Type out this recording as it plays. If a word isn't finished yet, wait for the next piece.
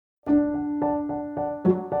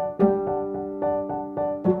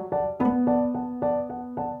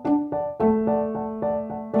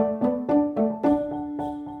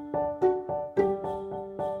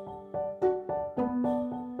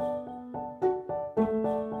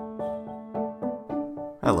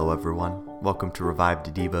Hello everyone, welcome to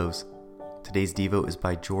Revived Devos. Today's Devo is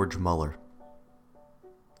by George Muller.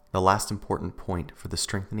 The last important point for the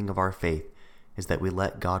strengthening of our faith is that we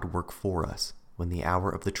let God work for us when the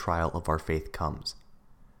hour of the trial of our faith comes.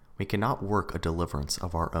 We cannot work a deliverance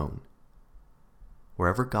of our own.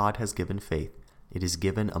 Wherever God has given faith, it is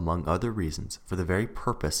given among other reasons for the very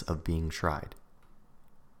purpose of being tried.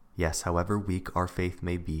 Yes, however weak our faith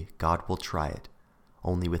may be, God will try it,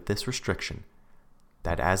 only with this restriction,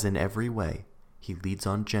 that as in every way he leads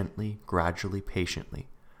on gently, gradually, patiently,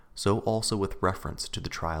 so also with reference to the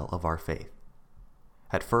trial of our faith.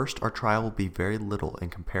 At first, our trial will be very little in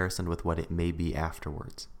comparison with what it may be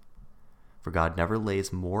afterwards. For God never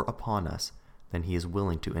lays more upon us than he is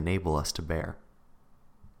willing to enable us to bear.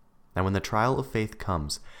 Now when the trial of faith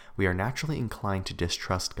comes, we are naturally inclined to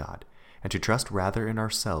distrust God, and to trust rather in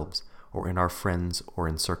ourselves, or in our friends, or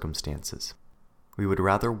in circumstances. We would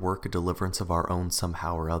rather work a deliverance of our own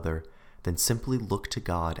somehow or other than simply look to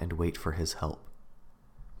God and wait for his help.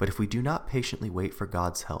 But if we do not patiently wait for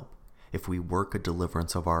God's help, if we work a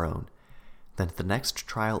deliverance of our own, then at the next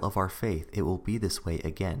trial of our faith it will be this way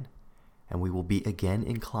again, and we will be again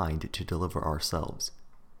inclined to deliver ourselves.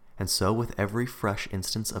 And so with every fresh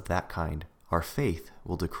instance of that kind, our faith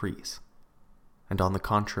will decrease. And on the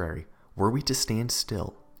contrary, were we to stand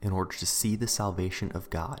still in order to see the salvation of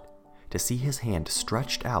God, to see his hand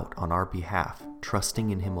stretched out on our behalf, trusting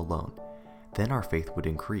in him alone, then our faith would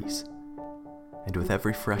increase. And with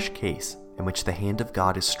every fresh case in which the hand of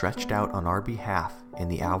God is stretched out on our behalf in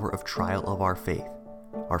the hour of trial of our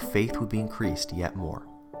faith would be increased yet more.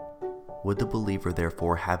 Would the believer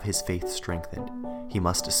therefore have his faith strengthened, he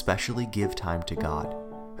must especially give time to God,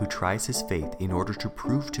 who tries his faith in order to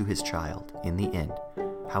prove to his child, in the end,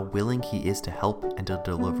 how willing he is to help and to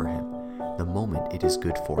deliver him, the moment it is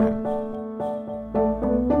good for him.